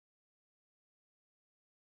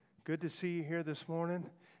Good to see you here this morning.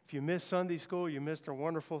 If you missed Sunday school, you missed a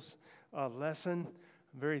wonderful lesson.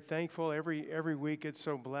 I'm very thankful. Every week it's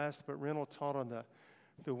so blessed. But Reynold taught on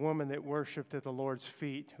the woman that worshiped at the Lord's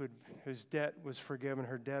feet, whose debt was forgiven.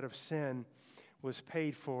 Her debt of sin was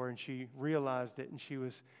paid for, and she realized it, and she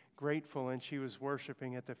was grateful, and she was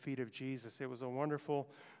worshiping at the feet of Jesus. It was a wonderful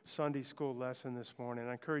Sunday school lesson this morning.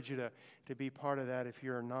 I encourage you to be part of that if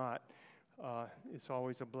you're not. It's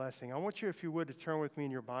always a blessing. I want you, if you would, to turn with me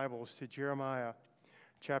in your Bibles to Jeremiah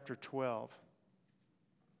chapter 12.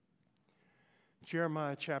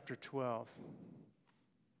 Jeremiah chapter 12.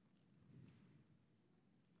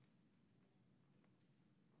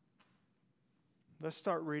 Let's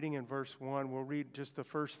start reading in verse 1. We'll read just the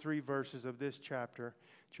first 3 verses of this chapter.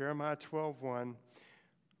 Jeremiah 12:1.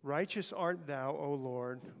 Righteous art thou, O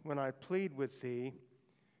Lord, when I plead with thee.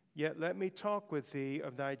 Yet let me talk with thee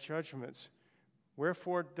of thy judgments.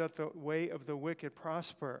 Wherefore doth the way of the wicked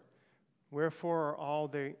prosper? Wherefore are all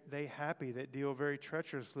they happy that deal very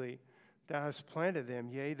treacherously? Thou hast planted them,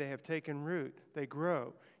 yea, they have taken root. They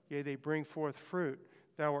grow, yea, they bring forth fruit.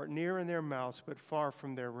 Thou art near in their mouths, but far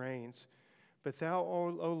from their reins. But thou,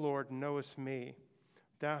 O Lord, knowest me.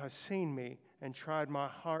 Thou hast seen me, and tried my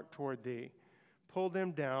heart toward thee. Pull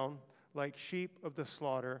them down like sheep for the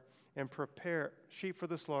slaughter, and prepare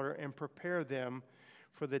them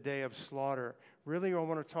for the day of slaughter. Really, what I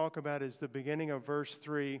want to talk about is the beginning of verse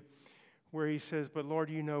 3, where he says, but Lord,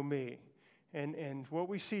 you know me. And what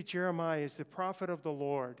we see, Jeremiah is the prophet of the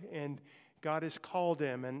Lord, and God has called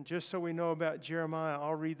him. And just so we know about Jeremiah,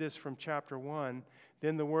 I'll read this from chapter 1.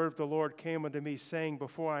 Then the word of the Lord came unto me, saying,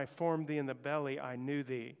 before I formed thee in the belly, I knew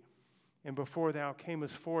thee. And before thou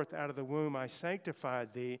camest forth out of the womb, I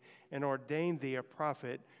sanctified thee and ordained thee a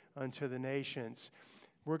prophet unto the nations.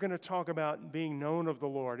 We're going to talk about being known of the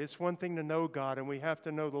Lord. It's one thing to know God, and we have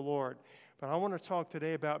to know the Lord. But I want to talk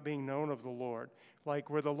today about being known of the Lord, like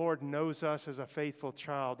where the Lord knows us as a faithful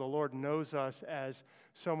child. The Lord knows us as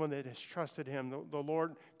someone that has trusted him. The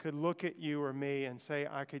Lord could look at you or me and say,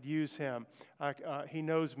 I could use him. He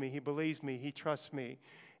knows me. He believes me. He trusts me.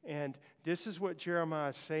 And this is what Jeremiah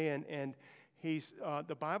is saying. And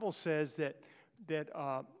the Bible says that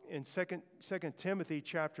in 2 Timothy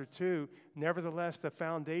chapter 2, nevertheless, the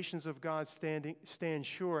foundations of God stand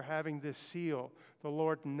sure, having this seal. The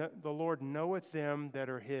Lord knoweth them that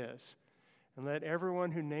are his. And let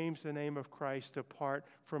everyone who names the name of Christ depart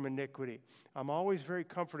from iniquity. I'm always very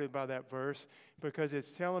comforted by that verse because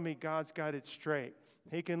it's telling me God's got it straight.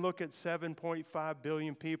 He can look at 7.5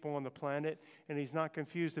 billion people on the planet, and he's not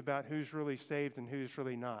confused about who's really saved and who's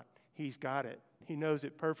really not. He's got it. He knows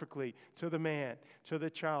it perfectly to the man, to the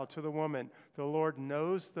child, to the woman. The Lord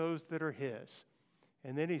knows those that are his.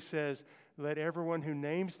 And then he says, let everyone who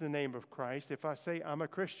names the name of Christ, if I say I'm a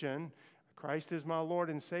Christian, Christ is my Lord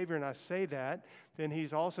and Savior, and I say that, then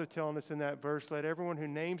he's also telling us in that verse, let everyone who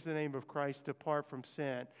names the name of Christ depart from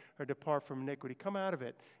sin or depart from iniquity. Come out of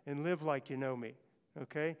it and live like you know me.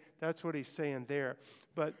 Okay? That's what he's saying there.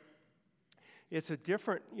 But it's a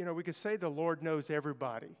different, we could say the Lord knows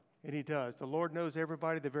everybody. And he does. The Lord knows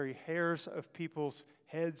everybody. The very hairs of people's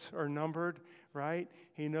heads are numbered, right?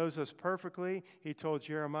 He knows us perfectly. He told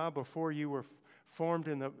Jeremiah, before you were formed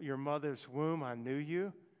in your mother's womb, I knew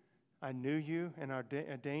you. I knew you and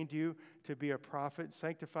ordained you to be a prophet,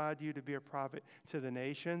 sanctified you to be a prophet to the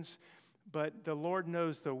nations. But the Lord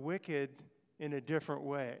knows the wicked in a different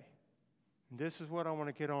way. And this is what I want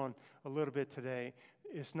to get on a little bit today.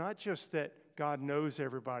 It's not just that God knows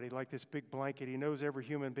everybody like this big blanket. He knows every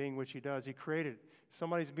human being, which he does. He created. If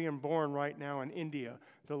somebody's being born right now in India,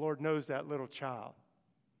 the Lord knows that little child.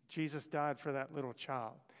 Jesus died for that little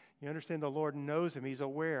child. You understand? The Lord knows him. He's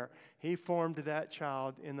aware. He formed that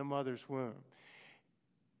child in the mother's womb.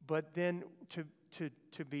 But then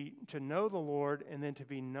to know the Lord and then to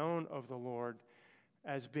be known of the Lord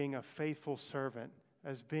as being a faithful servant,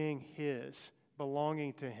 as being his,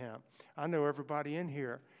 belonging to him. I know everybody in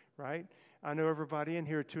here, right? I know everybody in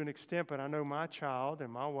here to an extent, but I know my child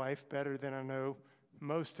and my wife better than I know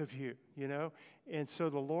most of you, And so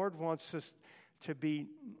the Lord wants us to be,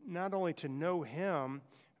 not only to know him,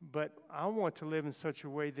 but I want to live in such a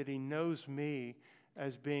way that he knows me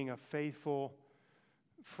as being a faithful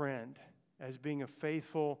friend, as being a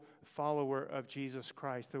faithful follower of Jesus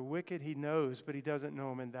Christ. The wicked he knows, but he doesn't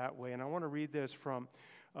know him in that way. And I want to read this from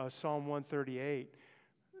Psalm 138.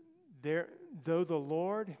 Though the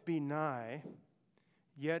Lord be nigh,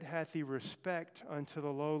 yet hath he respect unto the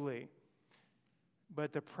lowly,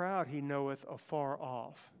 but the proud he knoweth afar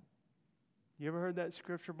off. You ever heard that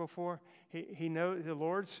scripture before? He knows the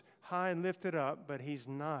Lord's high and lifted up, but he's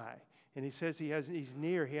nigh. And he says he's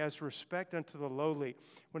near. He has respect unto the lowly.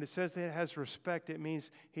 When it says that it has respect, it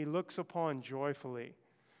means he looks upon joyfully.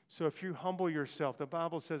 So if you humble yourself, the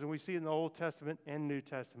Bible says, and we see it in the Old Testament and New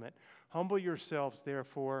Testament, humble yourselves,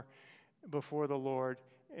 therefore, before the Lord,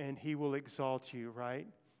 and he will exalt you, right?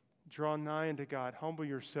 Draw nigh unto God. Humble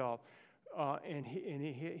yourself. And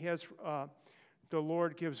he has... the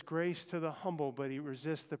Lord gives grace to the humble, but he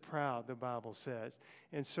resists the proud, the Bible says.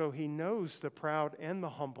 And so he knows the proud and the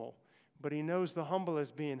humble, but he knows the humble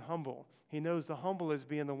as being humble. He knows the humble as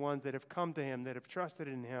being the ones that have come to him, that have trusted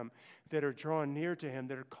in him, that are drawn near to him,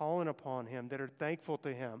 that are calling upon him, that are thankful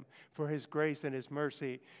to him for his grace and his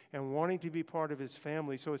mercy and wanting to be part of his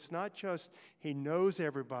family. So it's not just he knows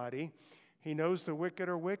everybody. He knows the wicked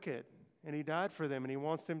are wicked, and he died for them, and he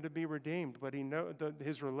wants them to be redeemed. But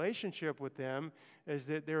his relationship with them is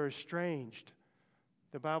that they're estranged.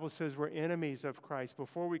 The Bible says we're enemies of Christ.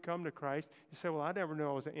 Before we come to Christ, you say, well, I never knew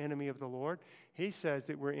I was an enemy of the Lord. He says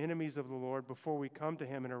that we're enemies of the Lord before we come to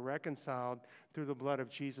him and are reconciled through the blood of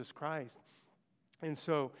Jesus Christ. And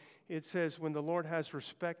so it says when the Lord has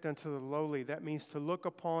respect unto the lowly, that means to look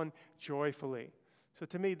upon joyfully. So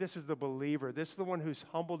to me, this is the believer. This is the one who's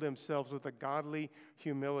humbled themselves with a godly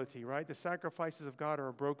humility, right? The sacrifices of God are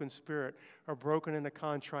a broken spirit, are broken in a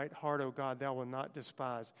contrite heart, O God, thou wilt not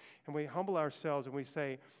despise. And we humble ourselves and we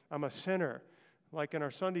say, I'm a sinner. Like in our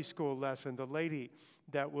Sunday school lesson, the lady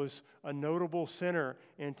that was a notable sinner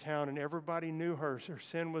in town, and everybody knew her. Her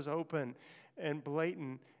sin was open and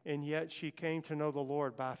blatant, and yet she came to know the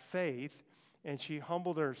Lord by faith. And she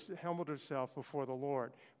humbled herself before the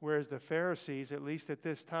Lord. Whereas the Pharisees, at least at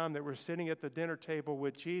this time, that were sitting at the dinner table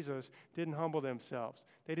with Jesus, didn't humble themselves.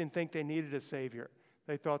 They didn't think they needed a Savior.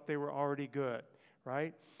 They thought they were already good,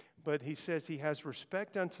 right? But he says he has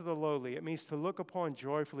respect unto the lowly. It means to look upon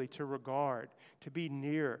joyfully, to regard, to be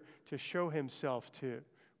near, to show himself to.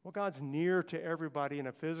 Well, God's near to everybody in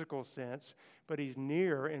a physical sense, but he's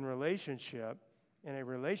near in relationship, and a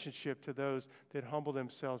relationship to those that humble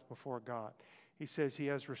themselves before God. He says he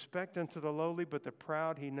has respect unto the lowly, but the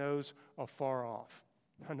proud he knows afar off.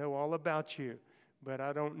 I know all about you, but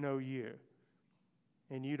I don't know you,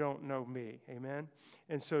 and you don't know me. Amen?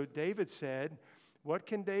 And so David said, what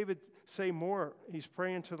can David say more? He's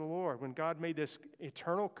praying to the Lord. When God made this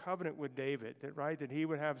eternal covenant with David, that he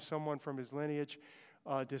would have someone from his lineage,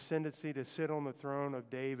 descendancy to sit on the throne of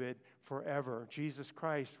David forever. Jesus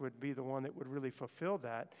Christ would be the one that would really fulfill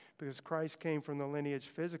that, because Christ came from the lineage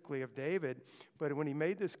physically of David. But when he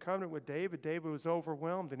made this covenant with David, David was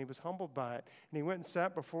overwhelmed and he was humbled by it. And he went and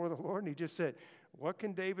sat before the Lord and he just said, what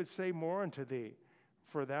can David say more unto thee?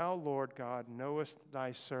 For thou, Lord God, knowest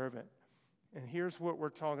thy servant. And here's what we're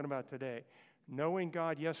talking about today. Knowing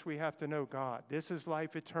God, yes, we have to know God. This is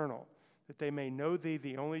life eternal, that they may know thee,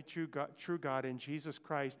 the only true God, in Jesus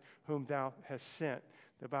Christ, whom thou hast sent,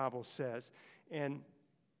 the Bible says. And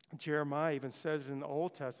Jeremiah even says it in the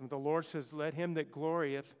Old Testament. The Lord says, let him that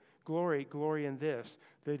glorieth, glory in this,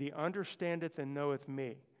 that he understandeth and knoweth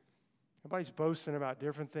me. Everybody's boasting about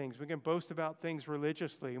different things. We can boast about things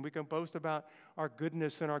religiously, and we can boast about our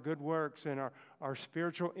goodness and our good works and our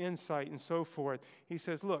spiritual insight and so forth. He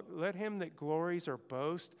says, look, let him that glories or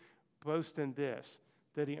boast in this,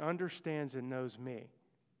 that he understands and knows me.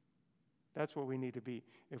 That's what we need to be.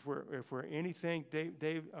 If we're anything,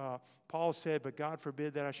 Paul said, but God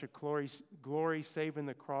forbid that I should glory save in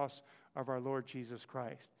the cross of our Lord Jesus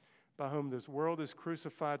Christ, by whom this world is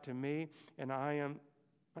crucified to me, and I am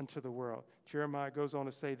unto the world. Jeremiah goes on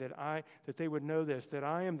to say that they would know this, that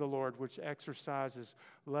I am the Lord which exercises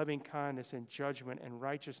loving kindness and judgment and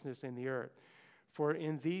righteousness in the earth. For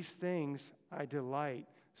in these things I delight,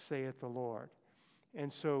 saith the Lord.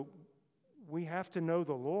 And so we have to know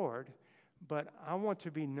the Lord, but I want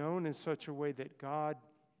to be known in such a way that God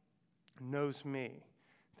knows me,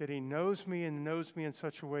 that he knows me and knows me in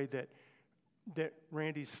such a way that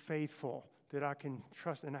Randy's faithful, that I can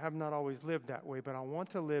trust. And I have not always lived that way, but I want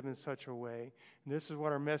to live in such a way, and this is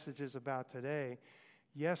what our message is about today.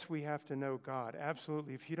 Yes, we have to know God.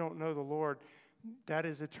 Absolutely. If you don't know the Lord, that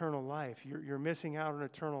is eternal life. You're missing out on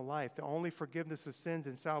eternal life. The only forgiveness of sins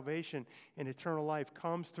and salvation and eternal life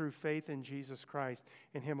comes through faith in Jesus Christ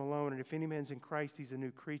and him alone. And if any man's in Christ, he's a new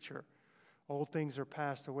creature. Old things are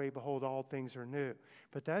passed away. Behold, all things are new.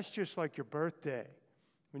 But that's just like your birthday.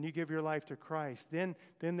 When you give your life to Christ, then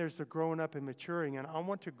there's the growing up and maturing. And I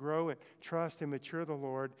want to grow and trust and mature the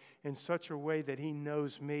Lord in such a way that he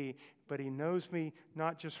knows me, but he knows me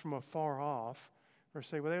not just from afar off, or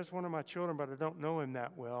say, well, there's one of my children, but I don't know him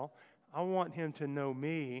that well. I want him to know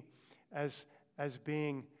me as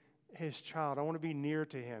being his child. I want to be near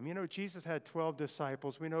to him. You know, Jesus had 12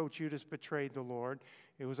 disciples. We know Judas betrayed the Lord.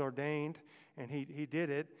 It was ordained, and he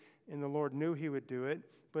did it, and the Lord knew he would do it.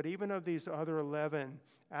 But even of these other 11,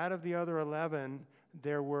 out of the other 11,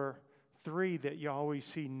 there were 3 that you always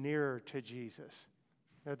see nearer to Jesus.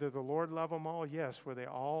 Now, did the Lord love them all? Yes. Were they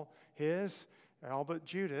all his? All but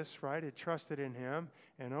Judas, right, had trusted in him.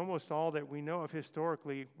 And almost all that we know of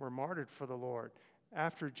historically were martyred for the Lord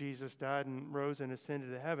after Jesus died and rose and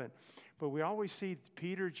ascended to heaven. But we always see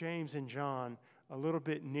Peter, James, and John a little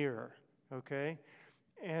bit nearer, okay?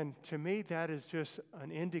 And to me, that is just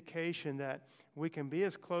an indication that we can be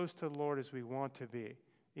as close to the Lord as we want to be,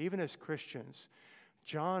 even as Christians.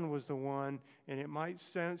 John was the one, and it might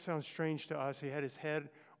sound strange to us, he had his head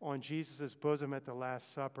on Jesus' bosom at the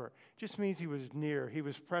Last Supper. It just means he was near. He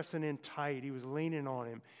was pressing in tight. He was leaning on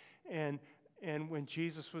him. And when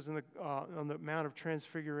Jesus was on the Mount of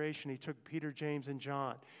Transfiguration, he took Peter, James, and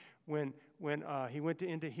John. When he went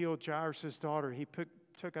in to heal Jairus' daughter, he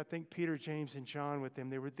took, I think, Peter, James, and John with him.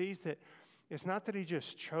 They were these that, it's not that he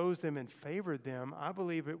just chose them and favored them. I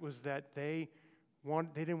believe it was that they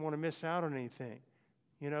didn't want to miss out on anything.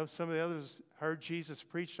 You know, some of the others heard Jesus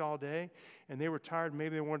preach all day, and they were tired.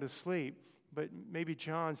 Maybe they wanted to sleep, but maybe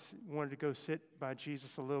John wanted to go sit by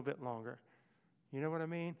Jesus a little bit longer. You know what I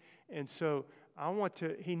mean? And so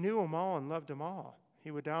he knew them all and loved them all.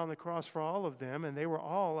 He would die on the cross for all of them, and they were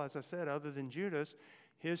all, as I said, other than Judas,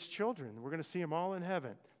 his children. We're going to see them all in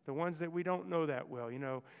heaven, the ones that we don't know that well. You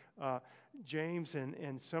know, James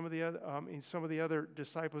and some of the other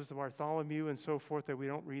disciples of Bartholomew and so forth that we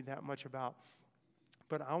don't read that much about.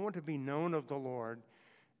 But I want to be known of the Lord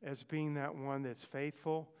as being that one that's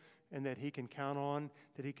faithful and that he can count on,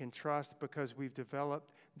 that he can trust, because we've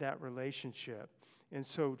developed that relationship. And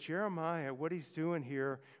so Jeremiah, what he's doing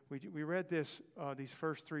here, we read these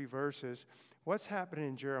first 3 verses. What's happening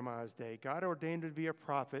in Jeremiah's day? God ordained him to be a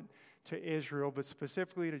prophet to Israel, but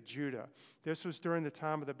specifically to Judah. This was during the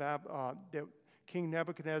time of that King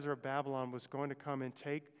Nebuchadnezzar of Babylon was going to come and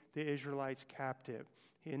take the Israelites captive.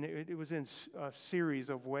 And it was in a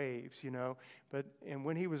series of waves, you know. And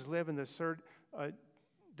when he was living,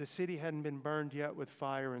 the city hadn't been burned yet with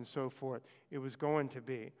fire and so forth. It was going to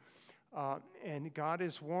be. And God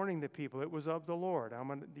is warning the people. It was of the Lord.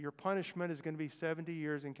 Your punishment is going to be 70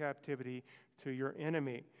 years in captivity to your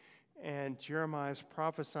enemy. And Jeremiah is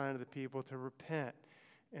prophesying to the people to repent.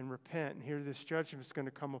 And here this judgment is going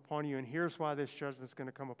to come upon you. And here's why this judgment is going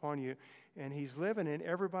to come upon you. And he's living in,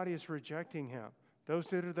 everybody is rejecting him. Those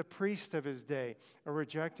that are the priests of his day are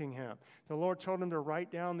rejecting him. The Lord told him to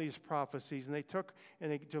write down these prophecies, and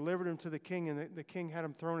they delivered them to the king, and the king had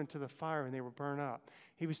them thrown into the fire, and they were burned up.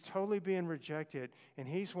 He was totally being rejected, and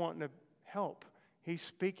he's wanting to help. He's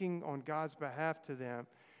speaking on God's behalf to them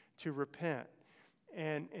to repent.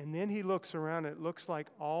 And then he looks around, and it looks like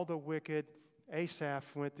all the wicked,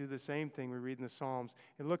 Asaph went through the same thing we read in the Psalms.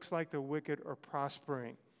 It looks like the wicked are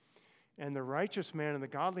prospering. And the righteous man and the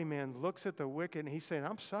godly man looks at the wicked, and he's saying,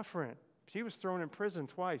 I'm suffering. She was thrown in prison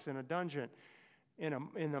twice, in a dungeon,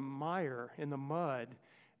 in the mire, in the mud.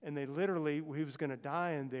 And he was going to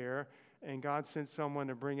die in there. And God sent someone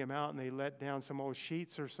to bring him out, and they let down some old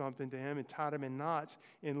sheets or something to him and tied him in knots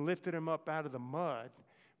and lifted him up out of the mud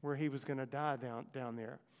where he was going to die down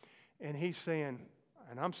there. And he's saying,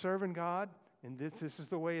 and I'm serving God, and this is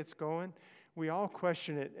the way it's going. We all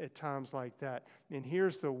question it at times like that. And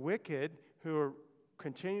here's the wicked who are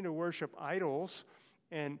continuing to worship idols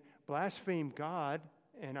and blaspheme God,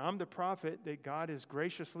 and I'm the prophet that God has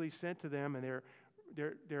graciously sent to them, and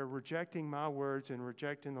they're rejecting my words and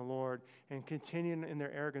rejecting the Lord and continuing in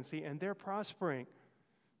their arrogancy, and they're prospering.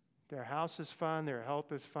 Their house is fine, their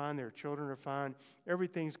health is fine, their children are fine,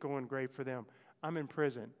 everything's going great for them. I'm in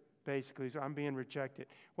prison, basically, so I'm being rejected.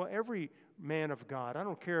 Well, every man of God, I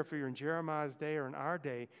don't care if you're in Jeremiah's day or in our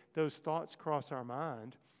day, those thoughts cross our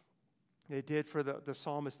mind. They did for the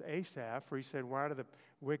psalmist Asaph, where he said, why do the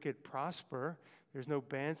wicked prosper? There's no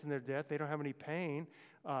bands in their death. They don't have any pain.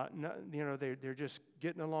 They're just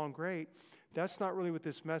getting along great. That's not really what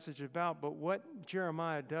this message is about. But what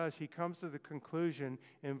Jeremiah does, he comes to the conclusion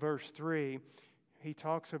in verse 3. He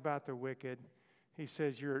talks about the wicked. He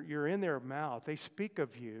says, you're in their mouth. They speak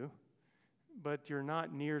of you, but you're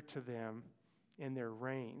not near to them in their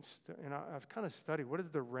reigns. And I've kind of studied, what is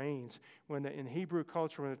the reigns? In Hebrew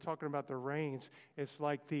culture, when they're talking about the reigns, it's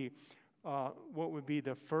like what would be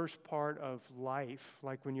the first part of life,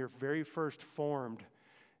 like when you're very first formed,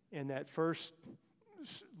 in that first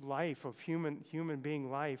life of human being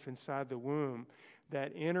life inside the womb,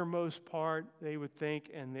 that innermost part, they would think,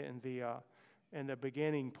 and the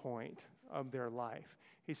beginning point of their life.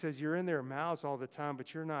 He says, you're in their mouths all the time,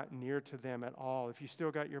 but you're not near to them at all. If you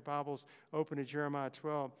still got your Bibles open to Jeremiah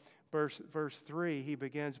 12, verse 3, he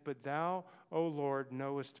begins, "But thou, O Lord,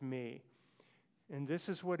 knowest me." And this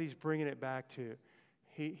is what he's bringing it back to.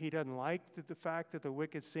 He doesn't like the fact that the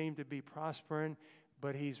wicked seem to be prospering,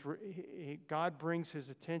 but God brings his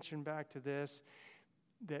attention back to this,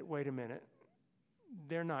 that, wait a minute,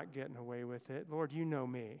 they're not getting away with it. Lord, you know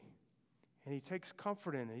me. And he takes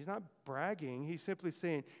comfort in it. He's not bragging. He's simply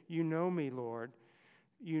saying, you know me, Lord.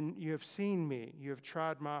 You have seen me. You have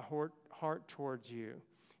tried my heart towards you.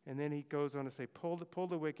 And then he goes on to say, pull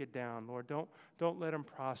the wicked down, Lord. Don't let them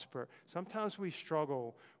prosper. Sometimes we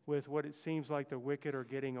struggle with what it seems like the wicked are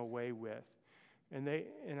getting away with. And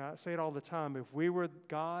I say it all the time, if we were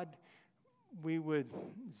God, we would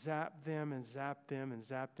zap them and zap them and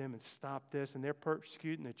zap them and stop this. And they're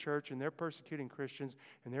persecuting the church, and they're persecuting Christians,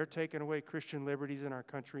 and they're taking away Christian liberties in our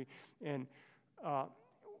country. And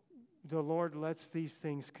the Lord lets these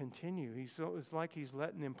things continue. It's like he's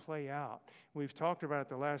letting them play out. We've talked about it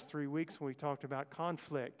the last 3 weeks when we talked about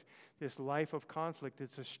conflict, this life of conflict.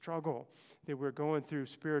 It's a struggle that we're going through,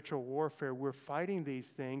 spiritual warfare. We're fighting these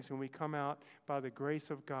things, and we come out by the grace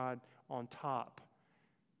of God on top.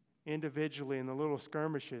 Individually in the little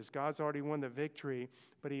skirmishes, God's already won the victory,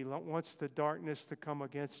 but he wants the darkness to come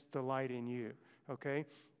against the light in you, okay?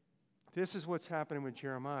 This is what's happening with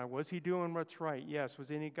Jeremiah. Was he doing what's right? Yes.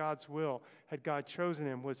 Was it in God's will? Had God chosen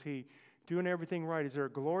him? Was he doing everything right? Is there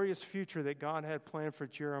a glorious future that God had planned for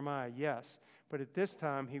Jeremiah? Yes. But at this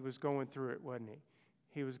time, he was going through it, wasn't he?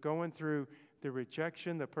 He was going through the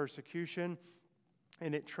rejection, the persecution,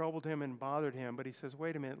 and it troubled him and bothered him. But he says,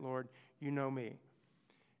 wait a minute, Lord, you know me.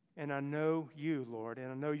 And I know you, Lord,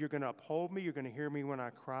 and I know you're going to uphold me. You're going to hear me when I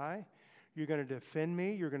cry. You're going to defend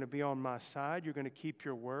me. You're going to be on my side. You're going to keep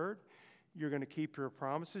your word. You're going to keep your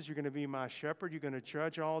promises. You're going to be my shepherd. You're going to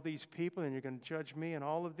judge all these people, and you're going to judge me in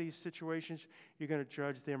all of these situations. You're going to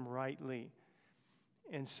judge them rightly.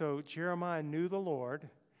 And so Jeremiah knew the Lord,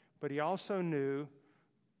 but he also knew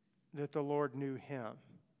that the Lord knew him.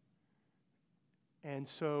 And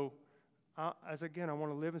so, I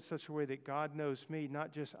want to live in such a way that God knows me,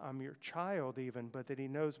 not just I'm your child even, but that he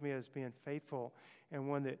knows me as being faithful and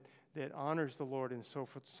one that honors the Lord and so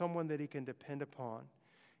forth, someone that he can depend upon.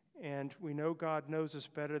 And we know God knows us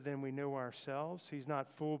better than we know ourselves. He's not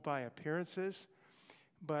fooled by appearances.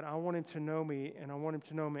 But I want him to know me, and I want him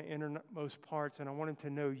to know my innermost parts, and I want him to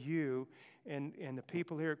know you and the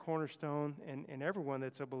people here at Cornerstone and everyone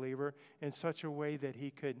that's a believer in such a way that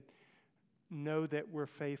he could know that we're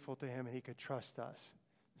faithful to him and he could trust us.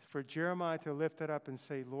 For Jeremiah to lift it up and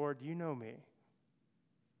say, Lord, you know me.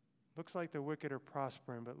 Looks like the wicked are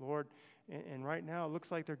prospering, but Lord, and right now it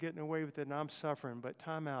looks like they're getting away with it and I'm suffering, but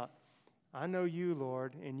time out. I know you,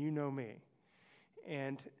 Lord, and you know me.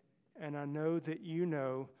 And I know that you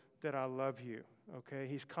know that I love you, okay?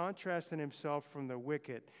 He's contrasting himself from the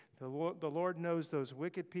wicked. The Lord knows those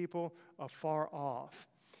wicked people afar off.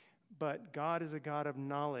 But God is a God of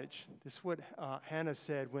knowledge. This is what Hannah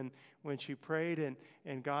said when she prayed,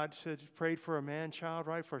 and God prayed for a man-child,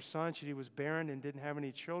 right, for a son. She was barren and didn't have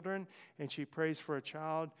any children, and she prays for a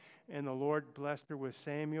child, and the Lord blessed her with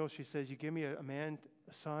Samuel. She says, you give me a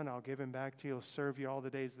son, I'll give him back to you. He'll serve you all the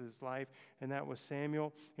days of his life, and that was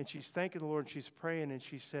Samuel. And she's thanking the Lord, and she's praying, and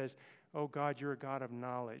she says, oh, God, you're a God of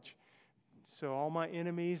knowledge. So all my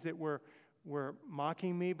enemies that were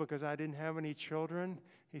mocking me because I didn't have any children,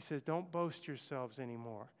 he says, don't boast yourselves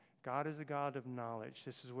anymore. God is a God of knowledge.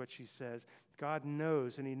 This is what she says. God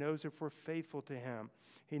knows, and he knows if we're faithful to him.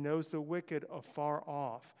 He knows the wicked afar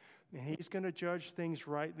off. And he's going to judge things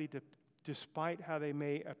rightly despite how they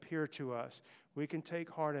may appear to us. We can take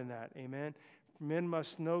heart in that. Amen. Men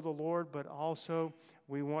must know the Lord, but also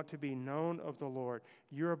we want to be known of the Lord.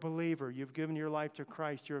 You're a believer. You've given your life to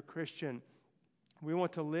Christ. You're a Christian. We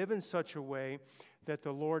want to live in such a way that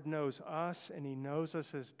the Lord knows us, and he knows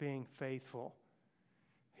us as being faithful.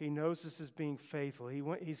 He knows us as being faithful.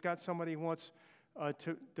 He's got somebody he wants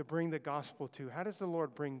to bring the gospel to. How does the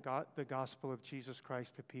Lord bring the gospel of Jesus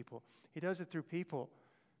Christ to people? He does it through people.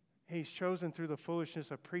 He's chosen through the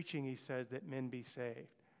foolishness of preaching, he says, that men be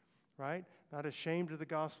saved. Right? Not ashamed of the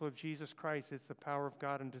gospel of Jesus Christ. It's the power of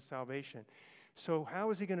God unto salvation. So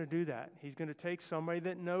how is he going to do that? He's going to take somebody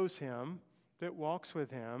that knows him, that walks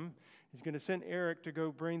with him. He's going to send Eric to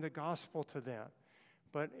go bring the gospel to them.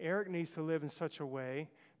 But Eric needs to live in such a way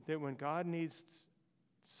that when God needs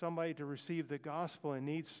somebody to receive the gospel and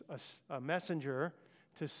needs a messenger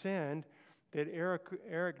to send, that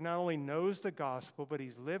Eric not only knows the gospel, but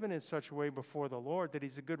he's living in such a way before the Lord that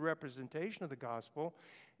he's a good representation of the gospel,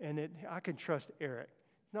 and I can trust Eric.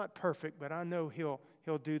 Not perfect, but I know he'll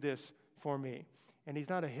do this for me. And he's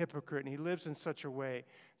not a hypocrite, and he lives in such a way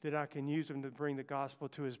that I can use him to bring the gospel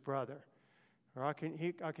to his brother. Or I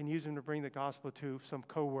can use him to bring the gospel to some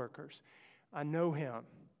coworkers. I know him.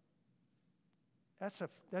 That's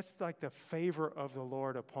like the favor of the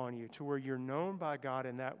Lord upon you, to where you're known by God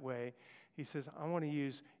in that way. He says, I want to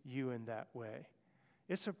use you in that way.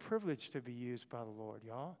 It's a privilege to be used by the Lord,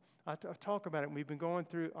 y'all. I talk about it. We've been going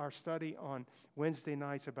through our study on Wednesday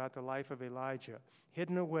nights about the life of Elijah.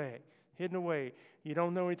 Hidden away. You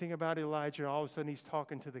don't know anything about Elijah. All of a sudden he's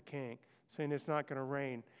talking to the king, saying it's not going to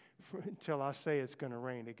rain until I say it's going to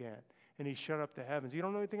rain again. And he shut up the heavens. You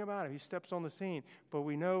don't know anything about him. He steps on the scene. But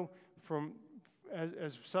we know from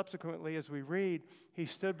as subsequently as we read, he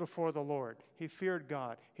stood before the Lord. He feared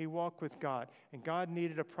God. He walked with God. And God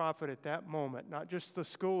needed a prophet at that moment, not just the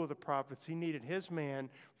school of the prophets. He needed his man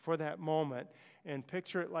for that moment. And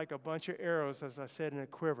picture it like a bunch of arrows, as I said, in a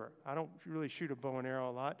quiver. I don't really shoot a bow and arrow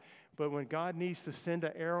a lot, but when God needs to send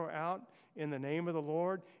an arrow out in the name of the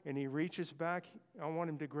Lord and he reaches back, I want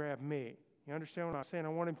him to grab me. You understand what I'm saying? I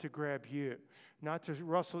want him to grab you. Not to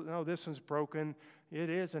rustle, no, this one's broken. It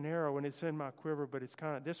is an arrow and it's in my quiver, but it's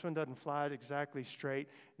kind of, this one doesn't fly exactly straight.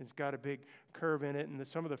 It's got a big curve in it, and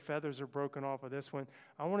some of the feathers are broken off of this one.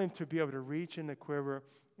 I want him to be able to reach in the quiver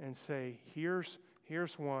and say, here's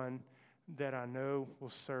one that I know will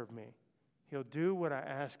serve me. He'll do what I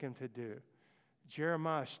ask him to do.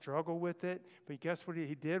 Jeremiah struggled with it, but guess what?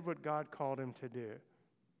 He did what God called him to do.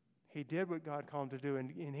 He did what God called him to do,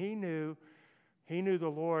 and he knew the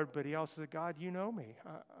Lord, but he also said, God, you know me.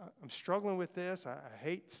 I'm struggling with this. I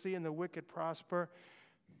hate seeing the wicked prosper,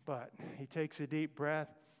 but he takes a deep breath.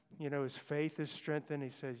 You know, his faith is strengthened. He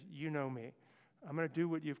says, you know me. I'm going to do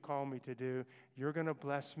what you've called me to do. You're going to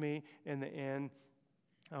bless me in the end.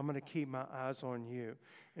 I'm going to keep my eyes on you.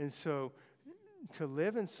 And so to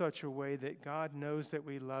live in such a way that God knows that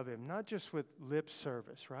we love him, not just with lip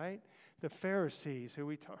service, right? The Pharisees, who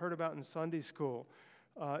we heard about in Sunday school,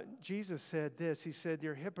 Jesus said this. He said,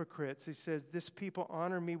 they're hypocrites. He says, this people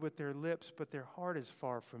honor me with their lips, but their heart is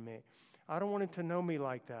far from me. I don't want him to know me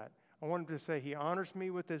like that. I want him to say he honors me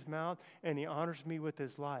with his mouth and he honors me with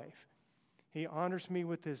his life. He honors me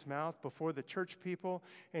with his mouth before the church people,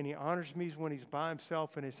 and he honors me when he's by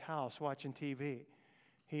himself in his house watching TV.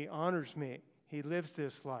 He honors me. He lives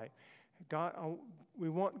this life. God, we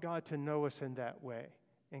want God to know us in that way.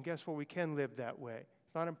 And guess what? We can live that way.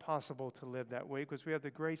 It's not impossible to live that way because we have the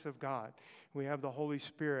grace of God. We have the Holy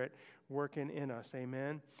Spirit working in us.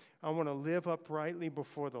 Amen. I want to live uprightly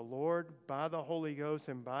before the Lord by the Holy Ghost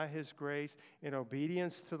and by his grace in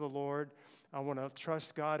obedience to the Lord. I want to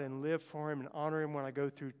trust God and live for him and honor him when I go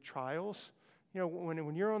through trials. You know,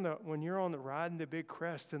 when you're on the riding the big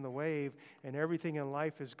crest in the wave and everything in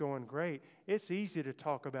life is going great, it's easy to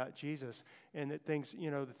talk about Jesus and that things,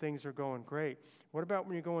 you know, the things are going great. What about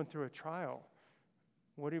when you're going through a trial?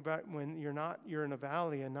 What about when you're in a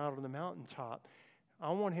valley and not on the mountaintop?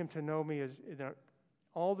 I want him to know me as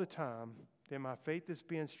all the time that my faith is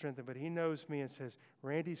being strengthened, but he knows me and says,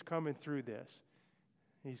 Randy's coming through this.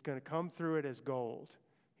 He's going to come through it as gold.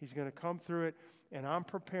 He's going to come through it, and I'm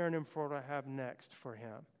preparing him for what I have next for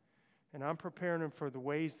him. And I'm preparing him for the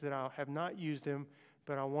ways that I have not used him,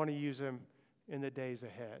 but I want to use him in the days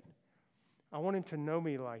ahead. I want him to know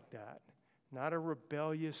me like that. Not a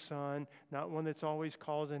rebellious son, not one that's always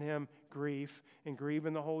causing him grief and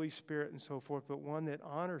grieving the Holy Spirit and so forth, but one that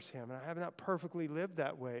honors him. And I have not perfectly lived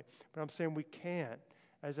that way, but I'm saying we can.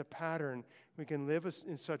 As a pattern, we can live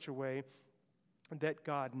in such a way that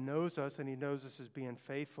God knows us and he knows us as being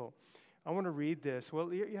faithful. I want to read this.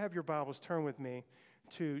 Well, you have your Bibles. Turn with me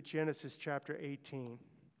to Genesis chapter 18.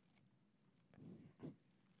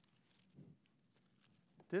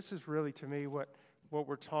 This is really, to me, what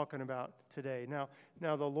we're talking about today.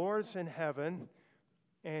 Now the Lord's in heaven,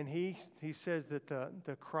 and he says that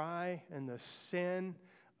the cry and the sin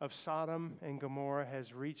of Sodom and Gomorrah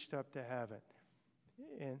has reached up to heaven.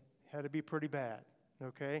 And had to be pretty bad,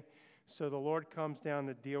 okay? So the Lord comes down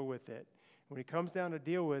to deal with it. When he comes down to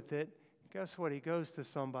deal with it, guess what? He goes to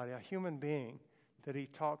somebody, a human being, that he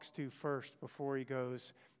talks to first before he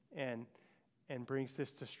goes and brings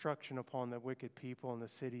this destruction upon the wicked people and the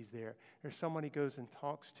cities there. There's someone he goes and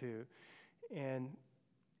talks to, and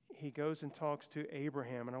he goes and talks to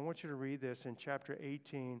Abraham. And I want you to read this in chapter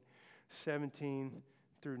 18, 17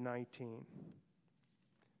 through 19.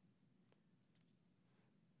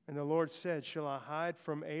 And the Lord said, shall I hide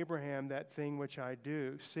from Abraham that thing which I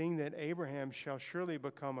do, seeing that Abraham shall surely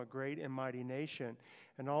become a great and mighty nation,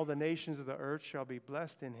 and all the nations of the earth shall be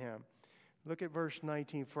blessed in him. Look at verse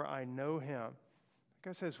 19, for I know him.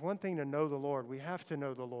 God says, one thing to know the Lord. We have to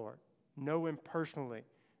know the Lord. Know him personally.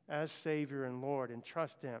 as Savior and Lord and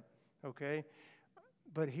trust him, okay?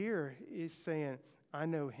 But here he's saying, I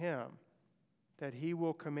know him, that he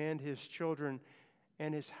will command his children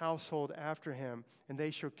and his household after him, and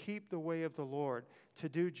they shall keep the way of the Lord, to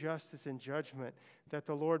do justice and judgment, that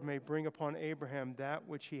the Lord may bring upon Abraham that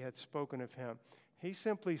which he had spoken of him. He's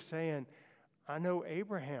simply saying, I know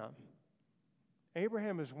Abraham.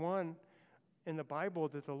 Abraham is one in the Bible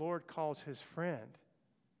that the Lord calls his friend.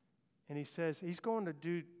 And he says he's going to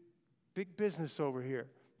do big business over here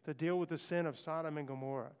to deal with the sin of Sodom and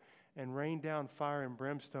Gomorrah and rain down fire and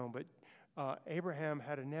brimstone. But Abraham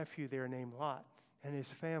had a nephew there named Lot and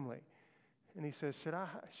his family. And he says, should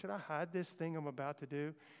I hide this thing I'm about to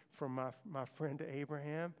do from my friend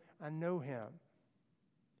Abraham? I know him.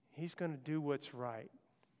 He's going to do what's right.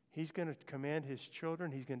 He's going to command his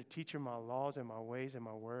children. He's going to teach them my laws and my ways and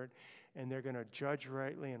my word. And they're going to judge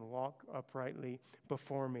rightly and walk uprightly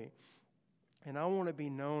before me. And I want to be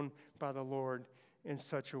known by the Lord in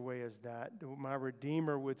such a way as that. My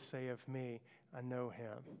Redeemer would say of me, I know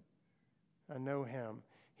him. I know him.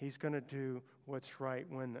 He's going to do what's right.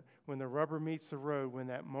 When the rubber meets the road, when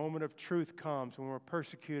that moment of truth comes, when we're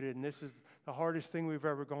persecuted, and this is the hardest thing we've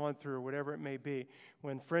ever gone through, or whatever it may be,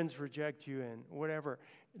 when friends reject you and whatever,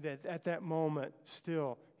 that at that moment,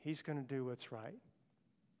 still, he's going to do what's right.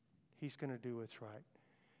 He's going to do what's right.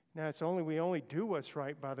 Now, we only do what's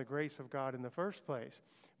right by the grace of God in the first place.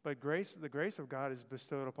 But the grace of God is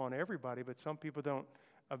bestowed upon everybody, but some people don't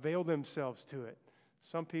avail themselves to it.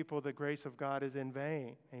 Some people, the grace of God is in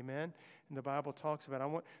vain. Amen? And the Bible talks about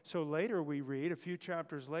it. So later we read, a few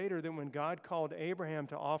chapters later, that when God called Abraham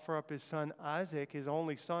to offer up his son Isaac, his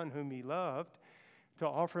only son whom he loved, to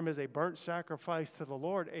offer him as a burnt sacrifice to the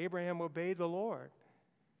Lord, Abraham obeyed the Lord.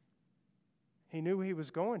 He knew he was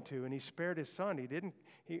going to, and he spared his son.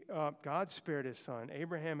 God spared his son.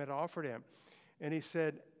 Abraham had offered him. And he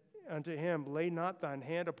said unto him, lay not thine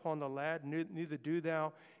hand upon the lad, neither do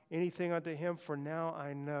thou anything unto him, for now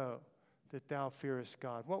I know that thou fearest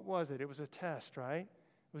God. What was it? It was a test, right?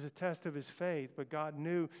 It was a test of his faith, but God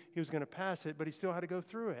knew he was going to pass it, but he still had to go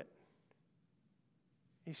through it.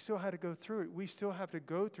 He still had to go through it. We still have to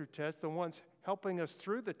go through tests. The ones helping us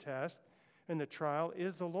through the test and the trial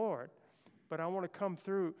is the Lord. But I want to come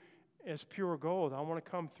through as pure gold. I want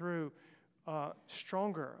to come through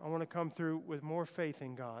stronger. I want to come through with more faith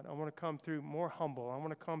in God. I want to come through more humble. I want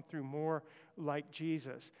to come through more like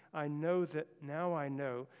Jesus. I know that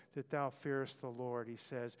thou fearest the Lord, he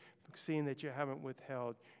says, seeing that you haven't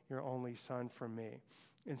withheld your only son from me.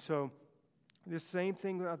 And so this same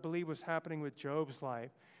thing, I believe, was happening with Job's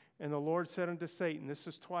life. And the Lord said unto Satan, this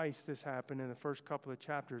is twice this happened in the first couple of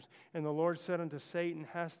chapters. And the Lord said unto Satan,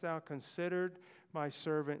 hast thou considered my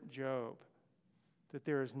servant Job, that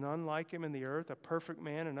there is none like him in the earth, a perfect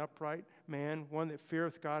man, an upright man, one that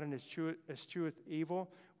feareth God and escheweth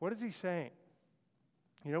evil? What is he saying?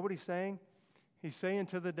 You know what he's saying? He's saying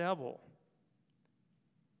to the devil,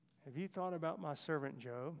 have you thought about my servant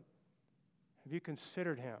Job? Have you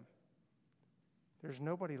considered him? There's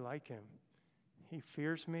nobody like him. He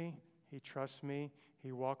fears me. He trusts me.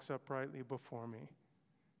 He walks uprightly before me.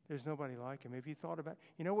 There's nobody like him. Have you thought about,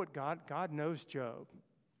 you know what? God knows Job.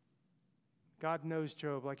 God knows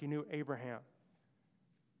Job like he knew Abraham.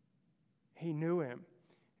 He knew him.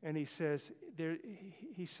 And he says,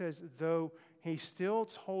 though he still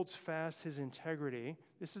holds fast his integrity,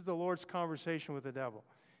 this is the Lord's conversation with the devil.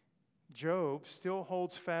 Job still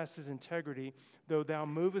holds fast his integrity, though thou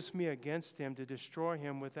movest me against him to destroy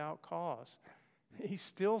him without cause. He's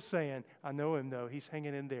still saying, I know him though. He's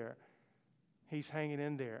hanging in there. He's hanging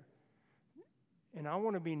in there. And I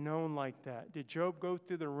want to be known like that. Did Job go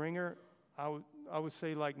through the ringer? I would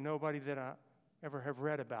say like nobody that I ever have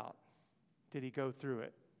read about. Did he go through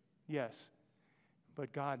it? Yes.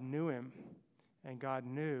 But God knew him. And God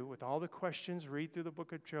knew, with all the questions, read through the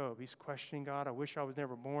book of Job. He's questioning God. I wish I was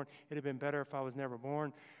never born. It'd have been better if I was never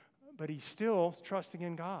born. But he's still trusting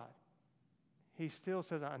in God. He still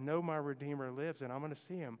says, I know my Redeemer lives, and I'm going to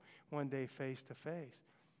see him one day face to face.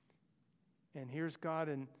 And here's God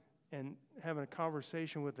and having a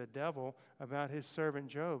conversation with the devil about his servant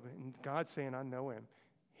Job. And God saying, I know him.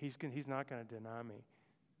 He's not going to deny me.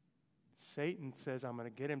 Satan says, I'm going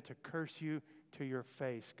to get him to curse you to your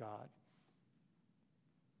face, God.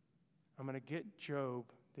 I'm going to get Job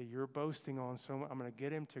that you're boasting on so much. I'm going to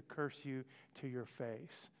get him to curse you to your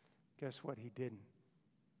face. Guess what? He didn't.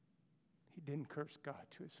 He didn't curse God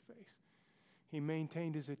to his face. He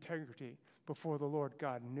maintained his integrity before the Lord.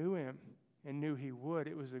 God knew him and knew he would.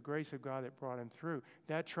 It was the grace of God that brought him through.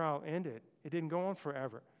 That trial ended. It didn't go on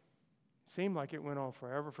forever. It seemed like it went on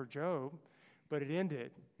forever for Job, But it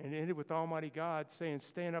ended. And it ended with Almighty God saying,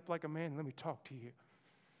 stand up like a man and let me talk to you.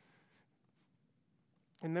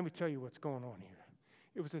 And let me tell you what's going on here.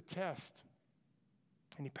 It was a test.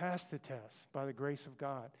 And he passed the test by the grace of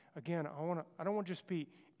God. Again, I don't want to just be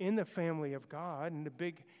in the family of God.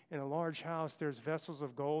 In a large house, there's vessels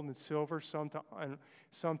of gold and silver, some to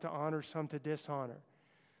honor, some to dishonor.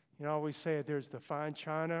 You know, I always say there's the fine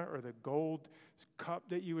china or the gold cup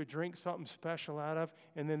that you would drink something special out of,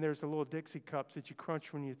 and then there's the little Dixie cups that you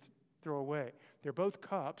crunch when you throw away. They're both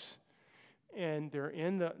cups, and they're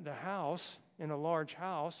in the house, in a large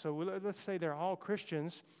house. So let's say they're all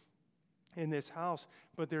Christians in this house,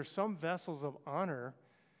 but there's some vessels of honor,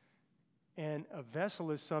 and a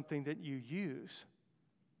vessel is something that you use.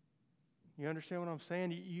 You understand what I'm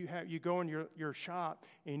saying? You go in your shop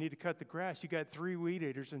and you need to cut the grass. You got 3 weed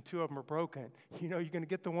eaters and 2 of them are broken. You know, you're going to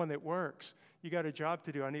get the one that works. You got a job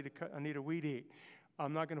to do. I need a weed eat.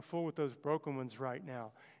 I'm not going to fool with those broken ones right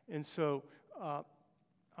now. And so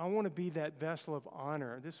I want to be that vessel of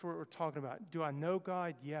honor. This is what we're talking about. Do I know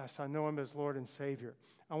God? Yes, I know him as Lord and Savior.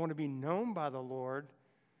 I want to be known by the Lord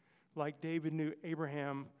like David knew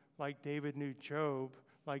Abraham, like David knew Job,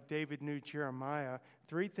 like David knew Jeremiah.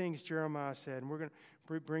 3 things Jeremiah said, and we're going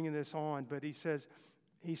to be bringing this on, but he says,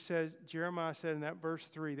 Jeremiah said in that verse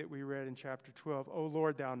 3 that we read in chapter 12, O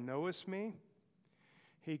Lord, thou knowest me.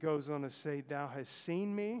 He goes on to say, thou hast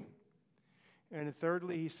seen me. And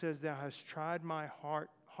thirdly, he says, thou hast tried my heart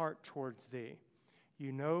towards thee.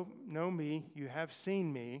 You know me, you have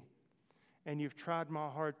seen me, and you've tried my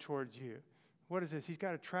heart towards you. What is this? He's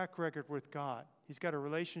got a track record with God. He's got a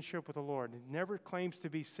relationship with the Lord. He never claims to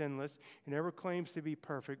be sinless. He never claims to be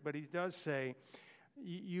perfect, but he does say,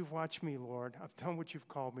 you've watched me, Lord. I've done what you've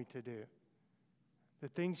called me to do. The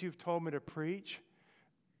things you've told me to preach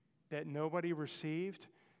that nobody received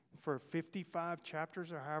for 55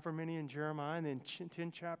 chapters or however many in Jeremiah, and then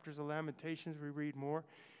 10 chapters of Lamentations, we read more.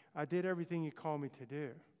 I did everything you called me to do.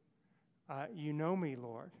 You know me,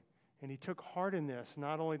 Lord. And he took heart in this,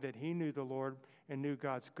 not only that he knew the Lord and knew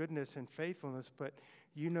God's goodness and faithfulness, but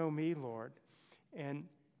you know me, Lord. And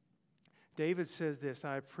David says this,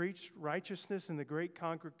 I have preached righteousness in the great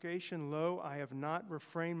congregation. Lo, I have not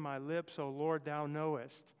refrained my lips, O Lord, thou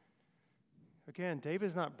knowest. Again,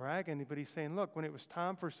 David's not bragging, but he's saying, look, when it was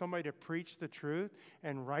time for somebody to preach the truth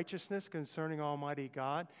and righteousness concerning Almighty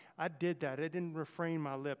God, I did that. I didn't refrain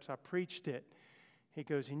my lips. I preached it. He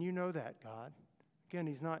goes, and you know that, God. Again,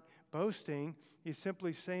 he's not boasting. He's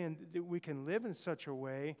simply saying that we can live in such a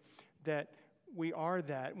way that we are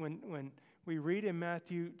that. When we read in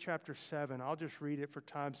Matthew chapter 7, I'll just read it for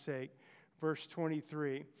time's sake, verse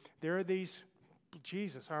 23. There are these,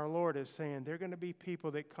 Jesus, our Lord, is saying, there are going to be people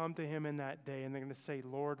that come to him in that day, and they're going to say,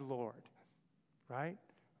 Lord, Lord, right?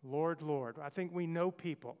 Lord, Lord. I think we know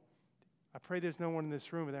people. I pray there's no one in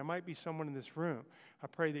this room, but there might be someone in this room. I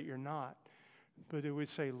pray that you're not. But it would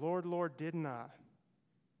say, Lord, Lord, didn't I?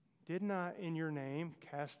 Didn't I in your name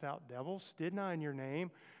cast out devils? Didn't I in your name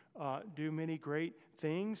do many great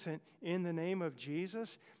things in the name of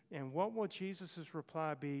Jesus? And what will Jesus'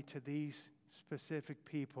 reply be to these specific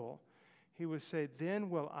people? He would say, then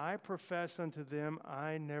will I profess unto them,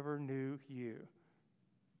 I never knew you.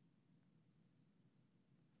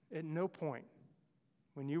 At no point,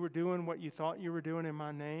 when you were doing what you thought you were doing in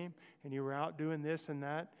my name, and you were out doing this and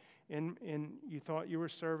that, and you thought you were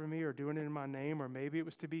serving me or doing it in my name, or maybe it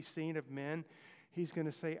was to be seen of men, he's going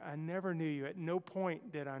to say, I never knew you. At no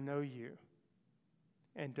point did I know you.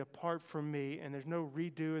 And depart from me, and there's no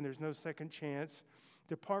redo and there's no second chance.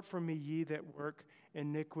 Depart from me, ye that work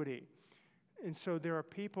iniquity. And so there are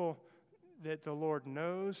people that the Lord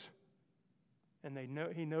knows, and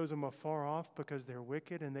he knows them afar off because they're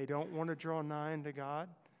wicked and they don't want to draw nigh unto God.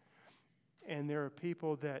 And there are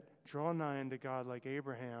people that draw nigh unto God like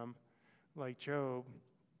Abraham, like Job,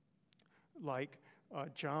 like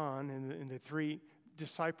John, and the 3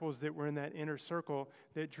 disciples that were in that inner circle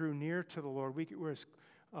that drew near to the Lord.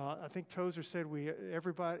 I think Tozer said,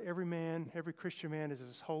 every Christian man is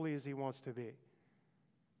as holy as he wants to be.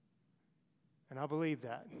 And I believe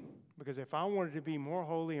that. Because if I wanted to be more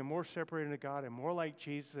holy and more separated to God and more like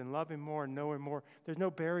Jesus and love him more and know him more, there's no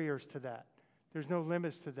barriers to that. There's no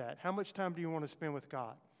limits to that. How much time do you want to spend with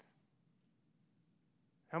God?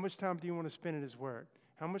 How much time do you want to spend in his word?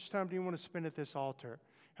 How much time do you want to spend at this altar?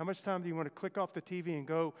 How much time do you want to click off the TV and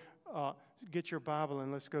go get your Bible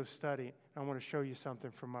and let's go study? I want to show you something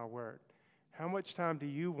from my word. How much time do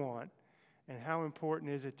you want, and how important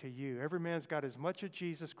is it to you? Every man's got as much of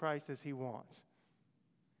Jesus Christ as he wants.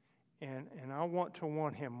 And I want to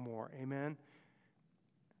want him more. Amen?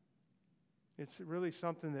 It's really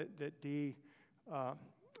something that Dee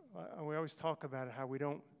we always talk about it, how we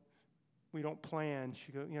don't plan.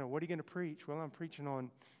 She goes, what are you going to preach? Well, I'm preaching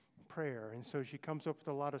on prayer. And so she comes up with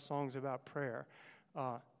a lot of songs about prayer.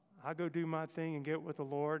 I go do my thing and get with the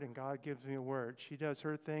Lord, and God gives me a word. She does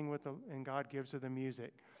her thing and God gives her the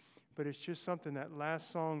music. But it's just something, that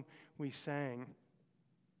last song we sang,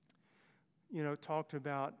 talked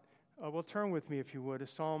about. Well, turn with me, if you would, to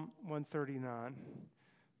Psalm 139.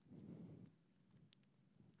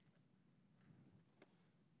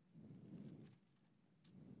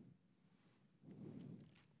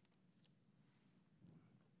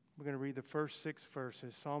 We're going to read the first 6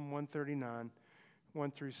 verses, Psalm 139,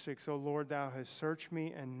 1 through 6. O Lord, thou hast searched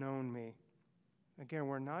me and known me. Again,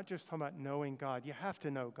 we're not just talking about knowing God. You have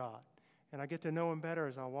to know God. And I get to know him better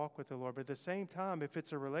as I walk with the Lord. But at the same time, if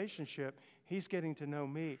it's a relationship, he's getting to know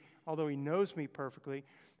me. Although he knows me perfectly,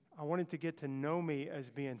 I want him to get to know me as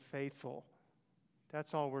being faithful.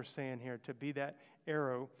 That's all we're saying here, to be that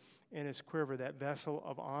arrow in his quiver, that vessel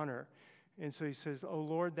of honor. And so he says, O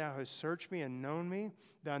Lord, thou hast searched me and known me.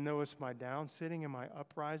 Thou knowest my down sitting and my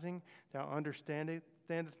uprising. Thou understandest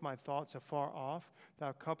my thoughts afar off.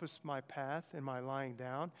 Thou compassest my path and my lying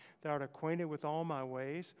down. Thou art acquainted with all my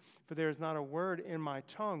ways. For there is not a word in my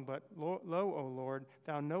tongue, but lo, O Lord,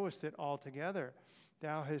 thou knowest it altogether.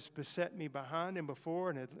 Thou hast beset me behind and before,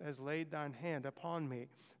 and hast laid thine hand upon me.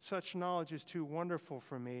 Such knowledge is too wonderful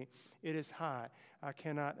for me. It is high. I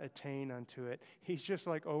cannot attain unto it. He's just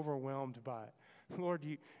like overwhelmed by it. Lord,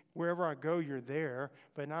 wherever I go, you're there.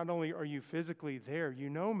 But not only are you physically there, you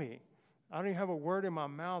know me. I don't even have a word in my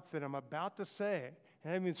mouth that I'm about to say. I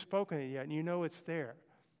haven't even spoken it yet, and you know it's there.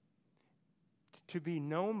 To be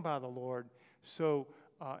known by the Lord so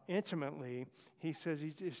intimately, he says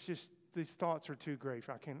it's just, these thoughts are too great.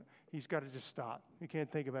 He's got to just stop. He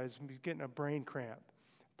can't think about it. He's getting a brain cramp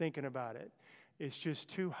thinking about it. It's just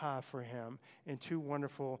too high for him and too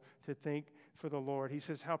wonderful to think for the Lord. He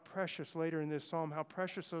says, how precious, later in this psalm, how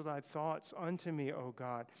precious are thy thoughts unto me, O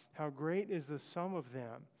God. How great is the sum of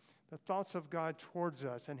them. The thoughts of God towards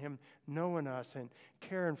us and him knowing us and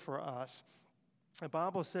caring for us. The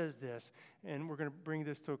Bible says this, and we're going to bring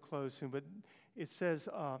this to a close soon, but it says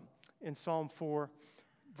in Psalm 4,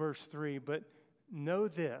 verse 3, but know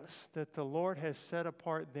this, that the Lord has set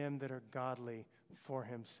apart them that are godly for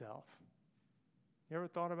himself. You ever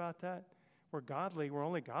thought about that? We're godly. We're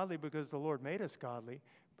only godly because the Lord made us godly.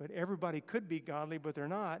 But everybody could be godly, but they're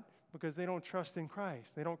not because they don't trust in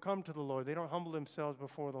Christ. They don't come to the Lord. They don't humble themselves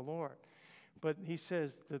before the Lord. But he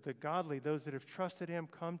says that the godly, those that have trusted him,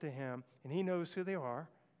 come to him, and he knows who they are,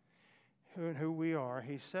 who we are.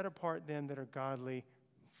 He set apart them that are godly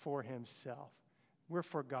for himself. We're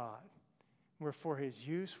for God. We're for his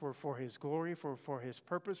use. We're for his glory. We're for his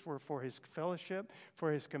purpose. We're for his fellowship,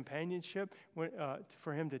 for his companionship,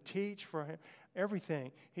 for him to teach, for him,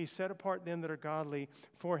 everything. He set apart them that are godly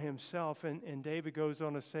for himself. And David goes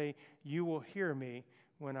on to say, you will hear me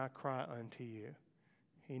when I cry unto you.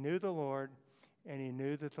 He knew the Lord, and he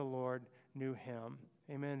knew that the Lord knew him.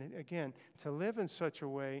 Amen. And again, to live in such a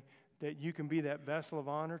way that you can be that vessel of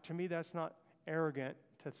honor, to me, that's not arrogant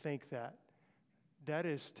to think that. That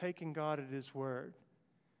is taking God at his word.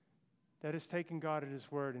 That is taking God at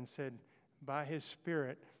his word and said, by his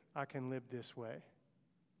Spirit, I can live this way.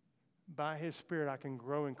 By his Spirit, I can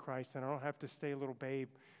grow in Christ, and I don't have to stay a little babe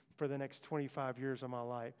for the next 25 years of my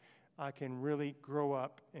life. I can really grow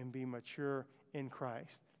up and be mature in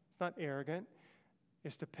Christ. It's not arrogant.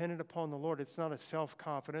 It's dependent upon the Lord. It's not a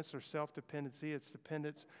self-confidence or self-dependency. It's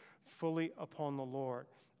dependence fully upon the Lord.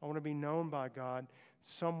 I want to be known by God,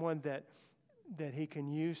 someone that he can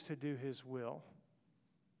use to do his will.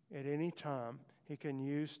 At any time, he can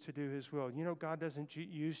use to do his will. You know, God doesn't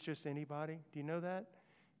use just anybody. Do you know that?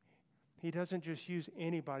 He doesn't just use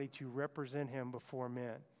anybody to represent him before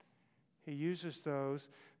men. He uses those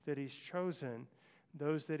that he's chosen,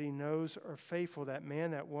 those that he knows are faithful, that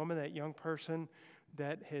man, that woman, that young person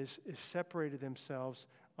that has separated themselves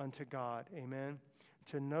unto God. Amen?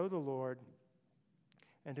 To know the Lord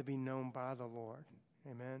and to be known by the Lord.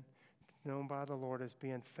 Amen? Known by the Lord as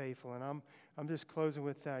being faithful. And I'm just closing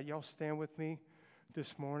with that. Y'all stand with me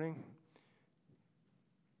this morning.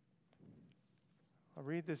 I'll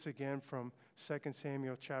read this again from 2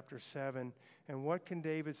 Samuel chapter 7. And what can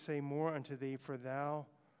David say more unto thee? For thou,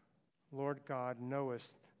 Lord God,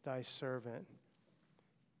 knowest thy servant.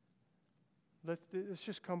 Let's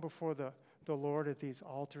just come before the Lord at these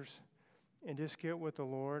altars and just get with the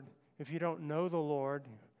Lord. If you don't know the Lord,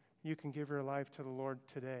 you can give your life to the Lord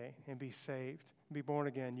today and be saved, be born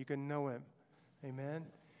again. You can know him. Amen?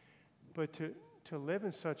 But to live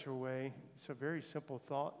in such a way, it's a very simple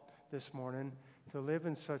thought this morning, to live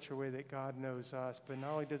in such a way that God knows us. But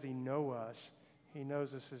not only does he know us, he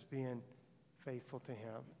knows us as being faithful to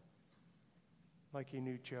him. Like he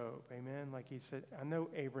knew Job, amen? Like he said, I know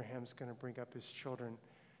Abraham's going to bring up his children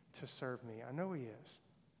to serve me. I know he is.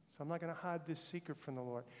 So I'm not going to hide this secret from the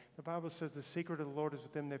Lord. The Bible says the secret of the Lord is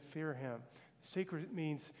with them that fear him. Secret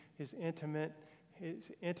means his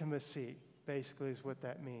intimacy, basically, is what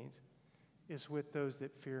that means, is with those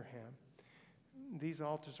that fear him. These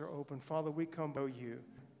altars are open. Father, we come to you.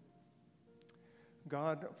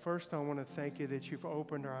 God, first I want to thank you that you've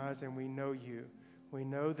opened our eyes and we know you. We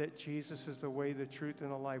know that Jesus is the way, the truth,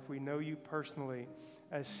 and the life. We know you personally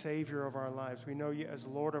as Savior of our lives. We know you as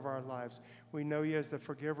Lord of our lives. We know you as the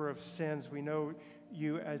forgiver of sins. We know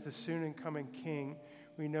you as the soon and coming King.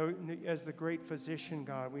 We know you as the great physician,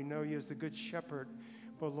 God. We know you as the good shepherd.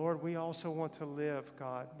 But Lord, we also want to live,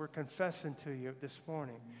 God. We're confessing to you this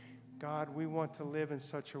morning. God, we want to live in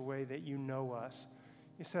such a way that you know us.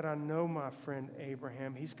 You said, I know my friend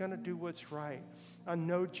Abraham. He's going to do what's right. I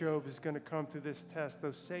know Job is going to come through this test,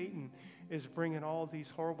 though Satan is bringing all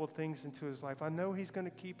these horrible things into his life. I know he's going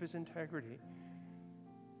to keep his integrity.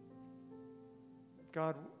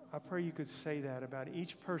 God, I pray you could say that about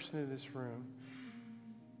each person in this room.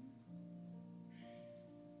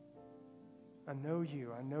 I know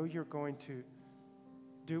you. I know you're going to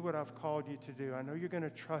do what I've called you to do. I know you're going to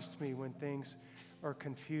trust me when things are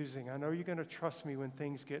confusing. I know you're going to trust me when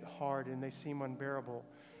things get hard and they seem unbearable.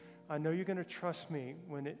 I know you're going to trust me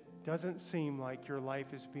when it doesn't seem like your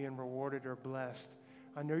life is being rewarded or blessed.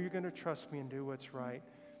 I know you're going to trust me and do what's right.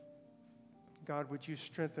 God, would you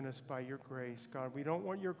strengthen us by your grace? God, we don't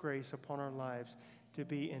want your grace upon our lives to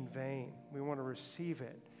be in vain. We want to receive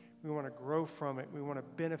it. We want to grow from it. We want to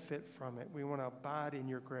benefit from it. We want to abide in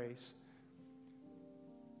your grace.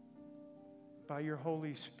 By your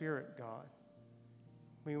Holy Spirit, God,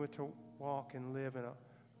 we want to walk and live in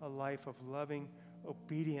a life of loving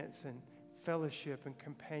obedience and fellowship and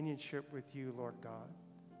companionship with you, Lord God.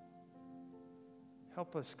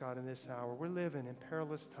 Help us, God, in this hour. We're living in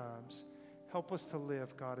perilous times. Help us to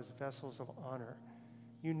live, God, as vessels of honor.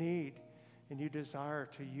 You need and you desire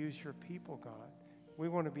to use your people, God. We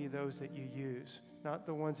want to be those that you use, not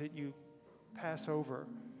the ones that you pass over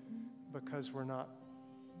because we're not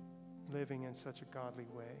living in such a godly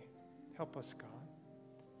way. Help us, God.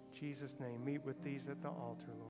 In Jesus' name, meet with these at the altar, Lord.